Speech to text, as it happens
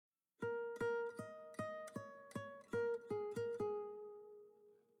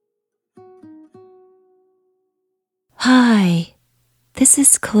Hi, this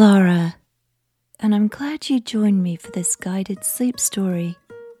is Clara, and I'm glad you joined me for this guided sleep story.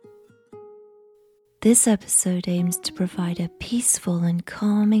 This episode aims to provide a peaceful and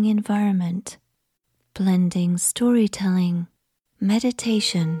calming environment, blending storytelling,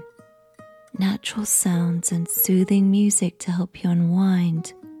 meditation, natural sounds, and soothing music to help you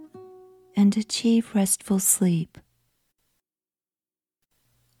unwind and achieve restful sleep.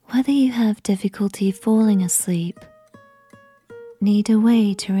 Whether you have difficulty falling asleep, need a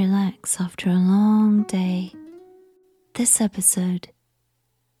way to relax after a long day, this episode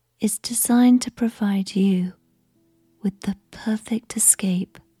is designed to provide you with the perfect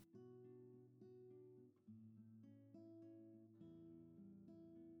escape.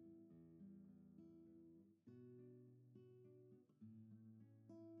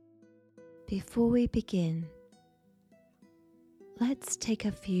 Before we begin, let's take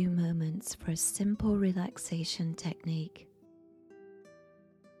a few moments for a simple relaxation technique.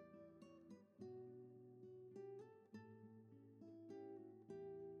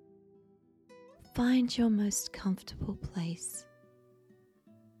 Find your most comfortable place.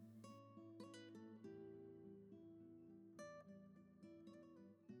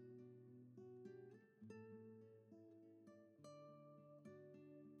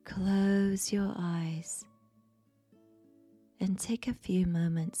 Close your eyes and take a few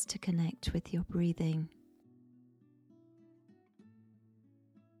moments to connect with your breathing.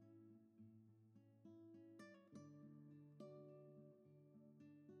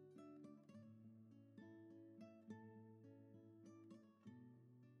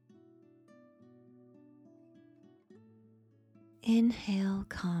 Inhale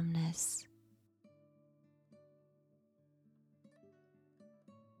calmness.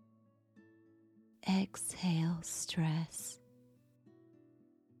 Exhale stress.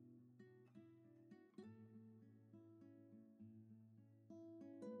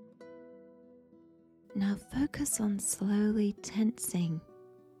 Now focus on slowly tensing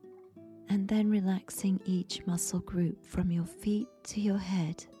and then relaxing each muscle group from your feet to your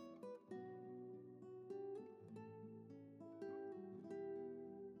head.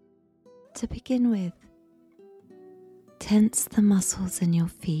 To begin with, tense the muscles in your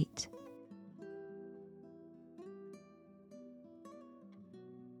feet.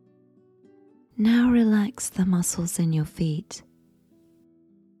 Now relax the muscles in your feet.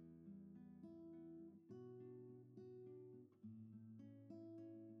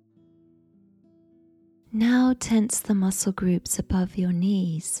 Now tense the muscle groups above your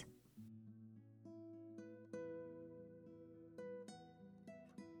knees.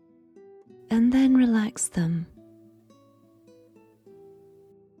 And then relax them.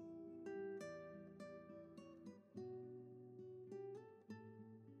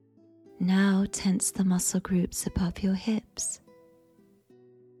 Now tense the muscle groups above your hips.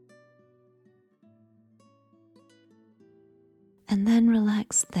 And then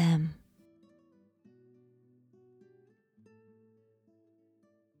relax them.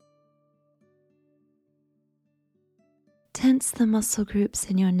 Tense the muscle groups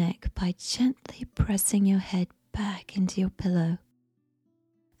in your neck by gently pressing your head back into your pillow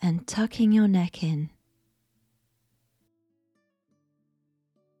and tucking your neck in.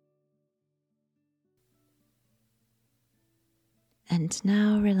 And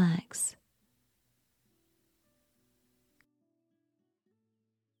now relax.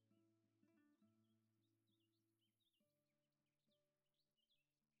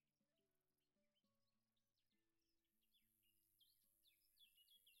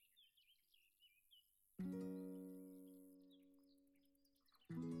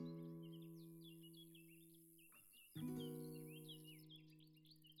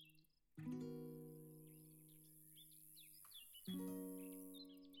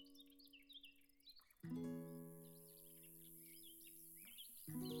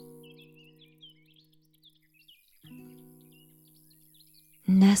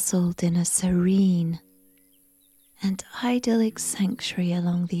 Nestled in a serene and idyllic sanctuary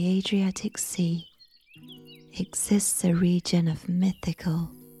along the Adriatic Sea exists a region of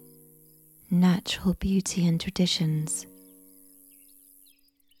mythical, natural beauty and traditions.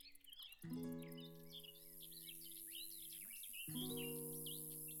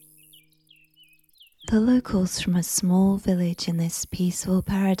 The locals from a small village in this peaceful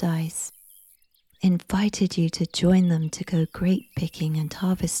paradise invited you to join them to go grape picking and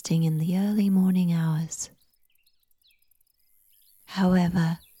harvesting in the early morning hours.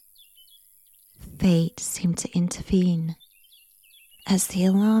 However, fate seemed to intervene, as the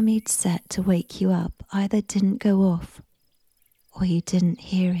alarm you'd set to wake you up either didn't go off or you didn't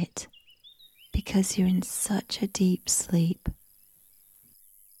hear it. because you're in such a deep sleep.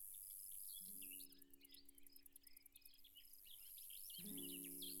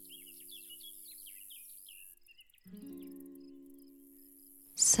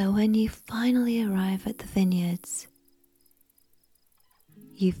 So when you finally arrive at the vineyards,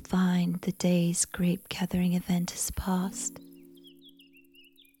 you find the day's grape gathering event has passed,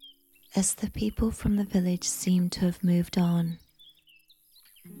 as the people from the village seem to have moved on,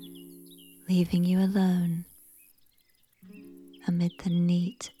 leaving you alone amid the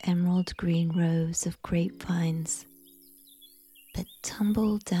neat emerald green rows of grapevines that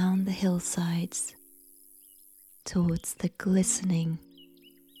tumble down the hillsides towards the glistening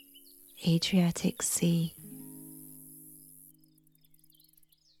Adriatic Sea.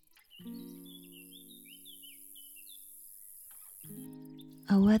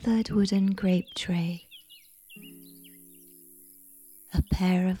 A weathered wooden grape tray, a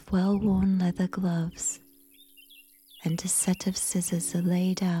pair of well-worn leather gloves, and a set of scissors are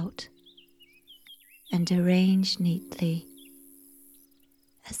laid out and arranged neatly,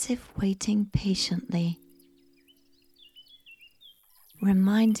 as if waiting patiently,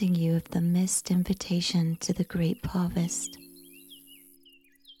 reminding you of the missed invitation to the grape harvest.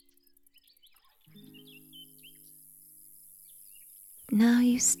 Now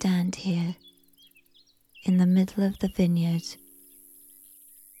you stand here in the middle of the vineyard,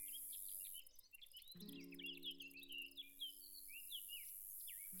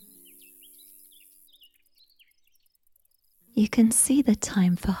 you can see the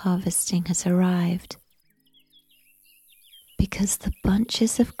time for harvesting has arrived, because the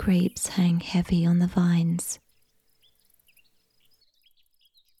bunches of grapes hang heavy on the vines.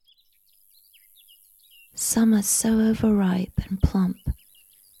 Some are so overripe and plump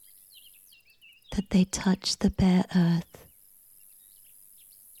that they touch the bare earth,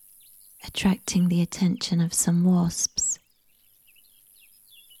 attracting the attention of some wasps.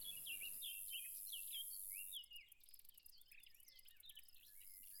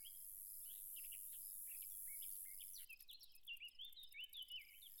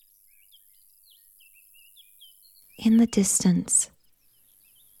 In the distance,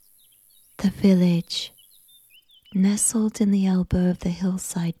 the village, nestled in the elbow of the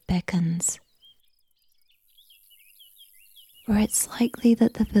hillside, beckons, where it's likely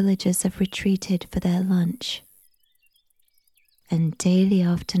that the villagers have retreated for their lunch and daily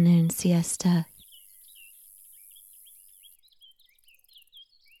afternoon siesta.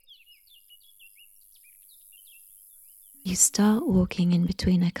 You start walking in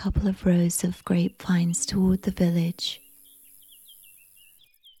between a couple of rows of grapevines toward the village.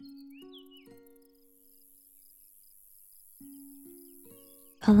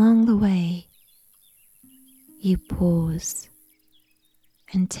 Along the way, you pause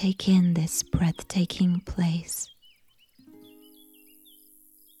and take in this breathtaking place.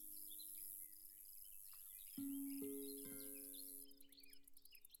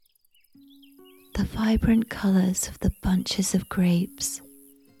 The vibrant colors of the bunches of grapes,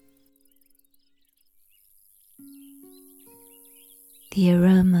 the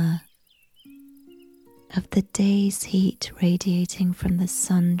aroma of the day's heat radiating from the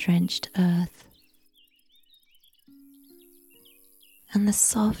sun-drenched earth, and the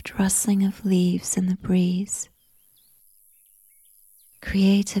soft rustling of leaves in the breeze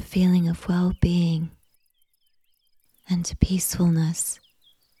create a feeling of well-being and peacefulness.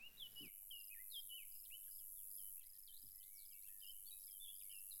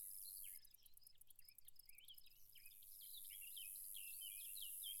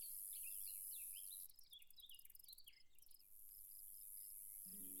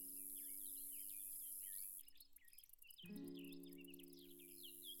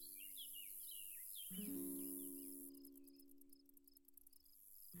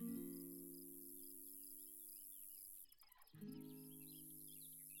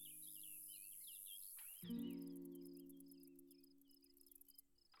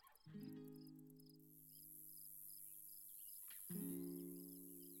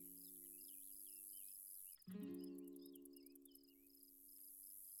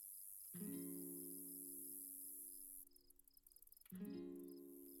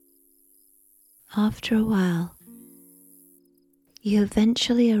 After a while, you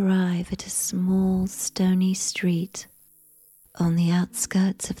eventually arrive at a small stony street on the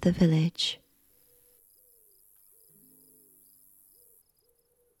outskirts of the village.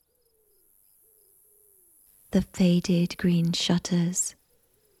 The faded green shutters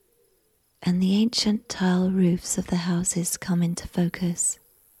and the ancient tile roofs of the houses come into focus.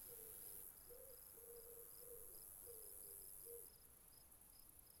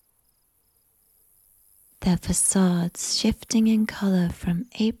 their facades shifting in colour from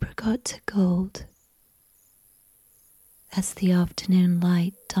apricot to gold as the afternoon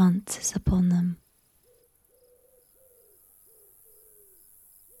light dances upon them.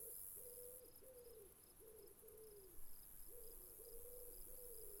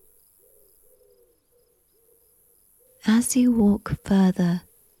 As you walk further,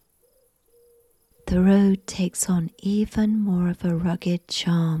 the road takes on even more of a rugged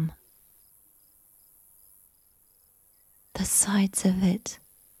charm. The sides of it,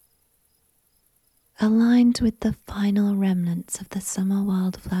 aligned with the final remnants of the summer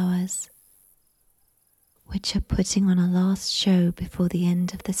wildflowers, which are putting on a last show before the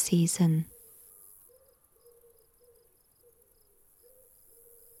end of the season.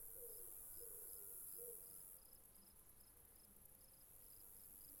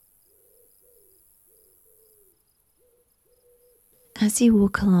 As you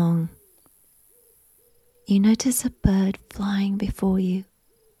walk along, you notice a bird flying before you,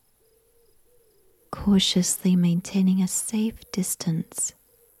 cautiously maintaining a safe distance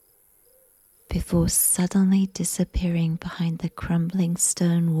before suddenly disappearing behind the crumbling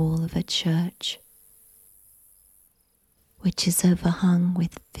stone wall of a church, which is overhung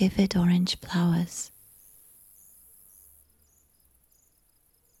with vivid orange flowers.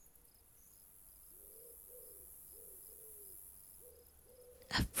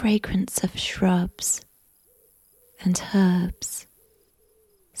 A fragrance of shrubs and herbs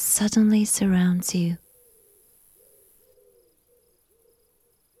suddenly surrounds you,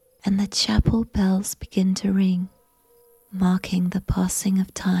 and the chapel bells begin to ring, marking the passing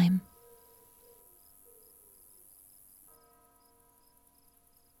of time.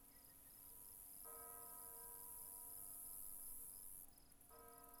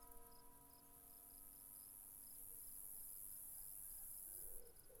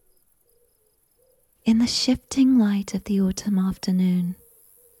 In the shifting light of the autumn afternoon,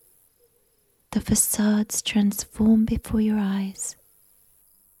 the facades transform before your eyes.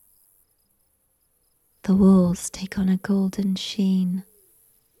 The walls take on a golden sheen,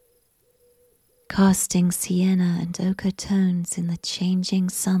 casting sienna and ochre tones in the changing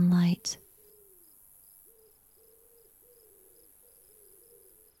sunlight.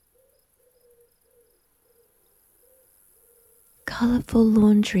 Colourful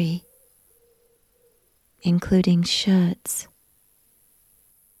laundry, including shirts,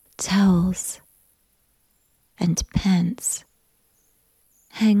 towels, and pants,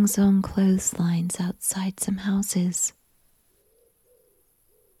 hangs on clotheslines outside some houses.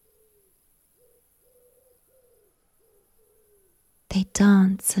 They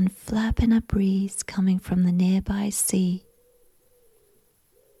dance and flap in a breeze coming from the nearby sea.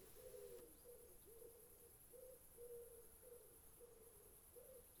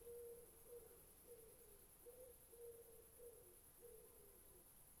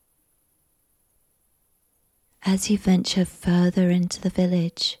 As you venture further into the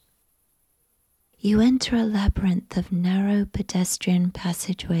village, you enter a labyrinth of narrow pedestrian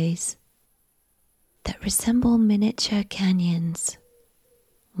passageways that resemble miniature canyons,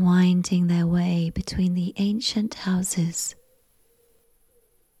 winding their way between the ancient houses.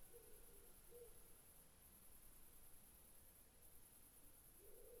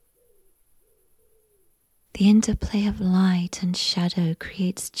 The interplay of light and shadow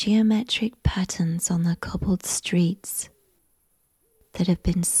creates geometric patterns on the cobbled streets that have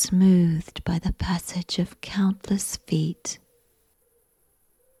been smoothed by the passage of countless feet.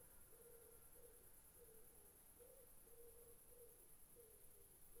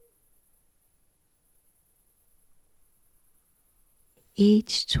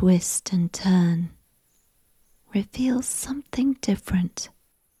 Each twist and turn reveals something different.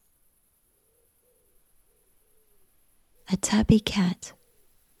 A tabby cat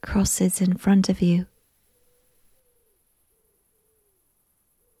crosses in front of you.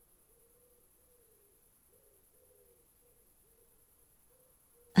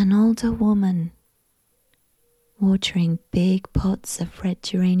 An older woman watering big pots of red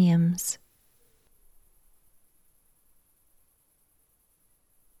geraniums.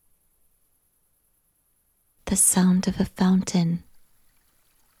 The sound of a fountain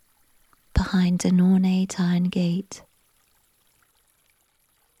behind an ornate iron gate.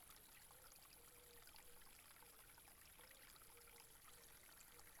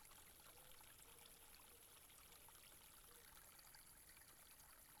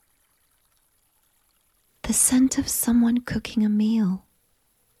 The scent of someone cooking a meal.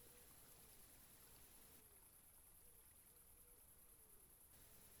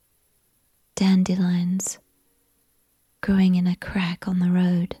 Dandelions growing in a crack on the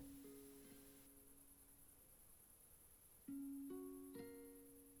road.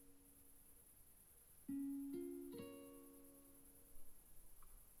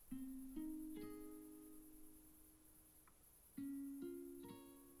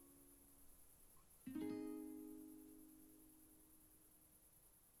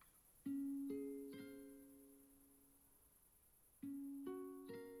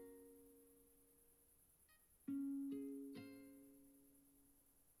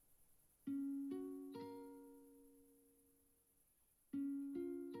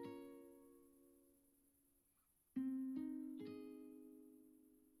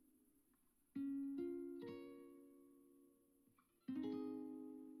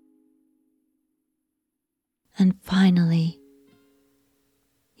 And finally,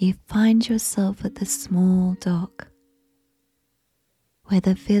 you find yourself at the small dock where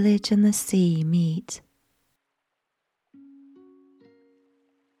the village and the sea meet.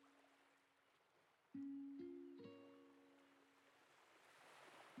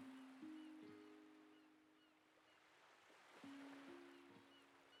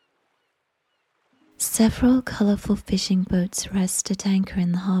 Several colourful fishing boats rest at anchor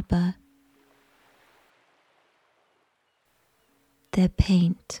in the harbour. Their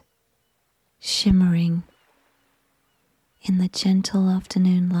paint shimmering in the gentle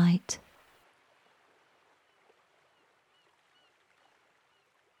afternoon light.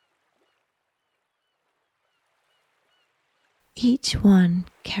 Each one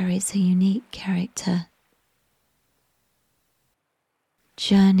carries a unique character.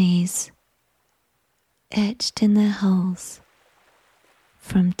 Journeys etched in their hulls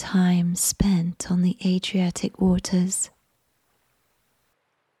from time spent on the Adriatic waters.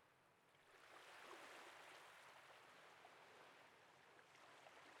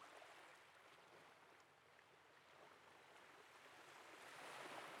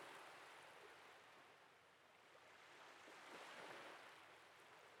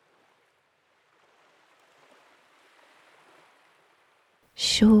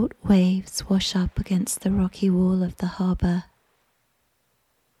 Short waves wash up against the rocky wall of the harbour,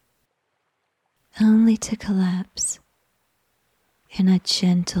 only to collapse in a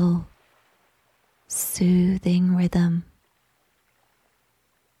gentle, soothing rhythm.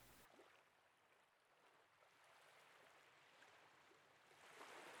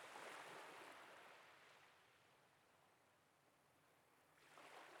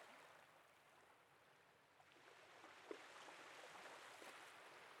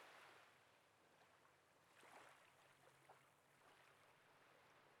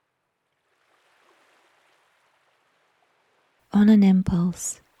 On an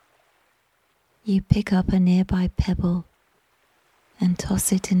impulse, you pick up a nearby pebble and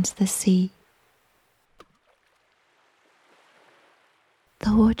toss it into the sea.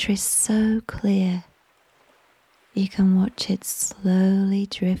 The water is so clear, you can watch it slowly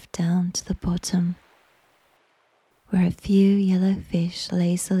drift down to the bottom, where a few yellow fish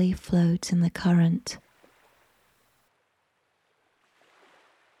lazily float in the current.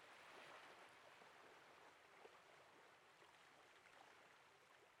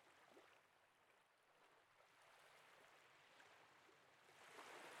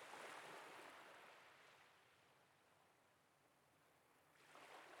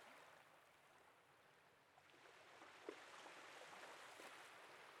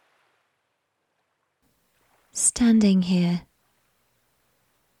 Standing here,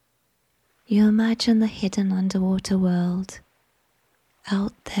 you imagine the hidden underwater world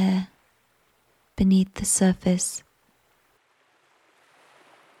out there beneath the surface.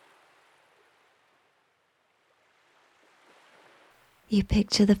 You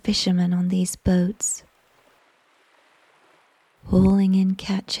picture the fishermen on these boats, hauling in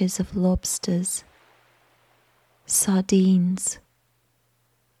catches of lobsters, sardines,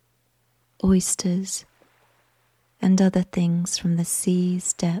 oysters, and other things from the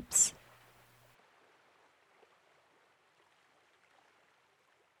sea's depths.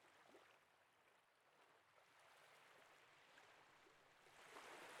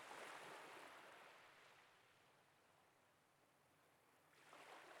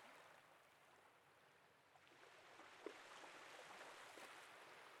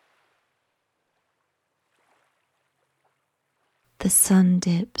 The sun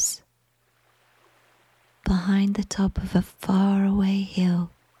dips behind the top of a faraway hill,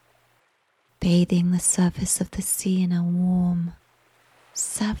 bathing the surface of the sea in a warm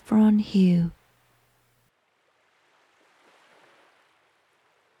saffron hue.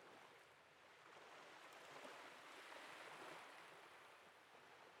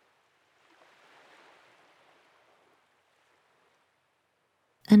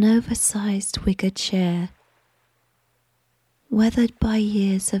 An oversized wicker chair, weathered by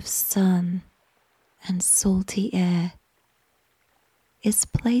years of sun and salty air, is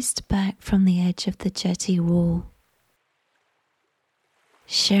placed back from the edge of the jetty wall,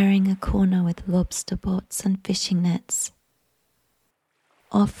 sharing a corner with lobster bots and fishing nets,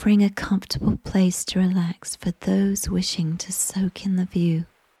 offering a comfortable place to relax for those wishing to soak in the view.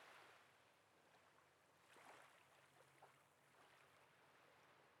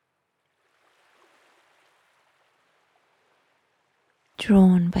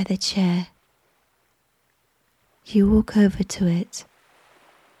 Drawn by the chair, you walk over to it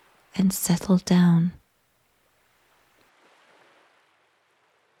and settle down.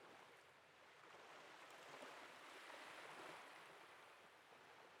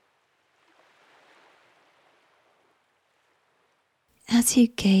 As you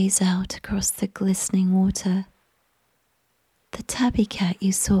gaze out across the glistening water, the tabby cat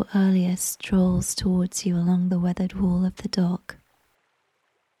you saw earlier strolls towards you along the weathered wall of the dock.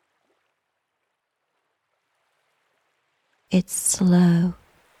 Its slow,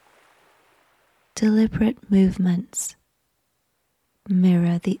 deliberate movements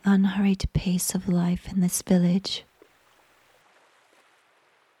mirror the unhurried pace of life in this village.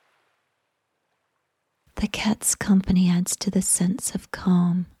 The cat's company adds to the sense of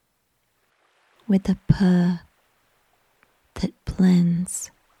calm, with a purr that blends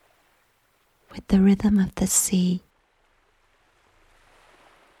with the rhythm of the sea.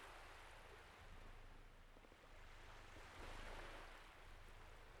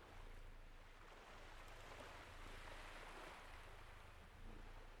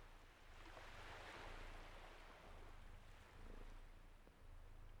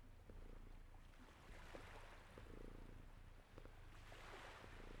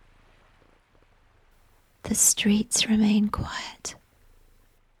 The streets remain quiet.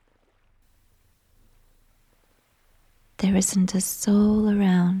 There isn't a soul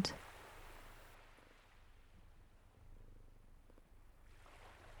around.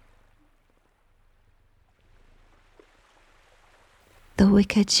 The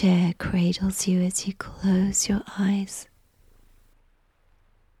wicker chair cradles you as you close your eyes,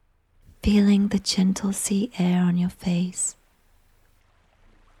 feeling the gentle sea air on your face.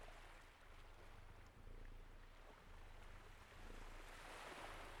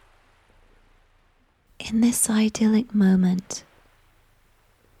 In this idyllic moment,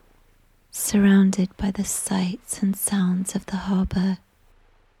 surrounded by the sights and sounds of the harbour,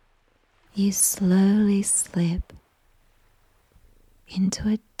 you slowly slip into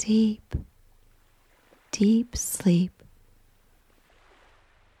a deep, deep sleep.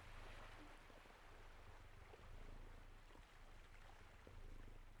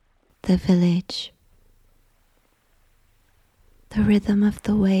 The village, the rhythm of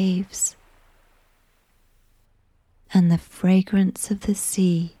the waves, and the fragrance of the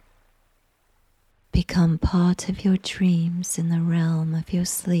sea become part of your dreams in the realm of your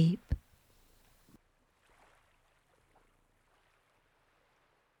sleep.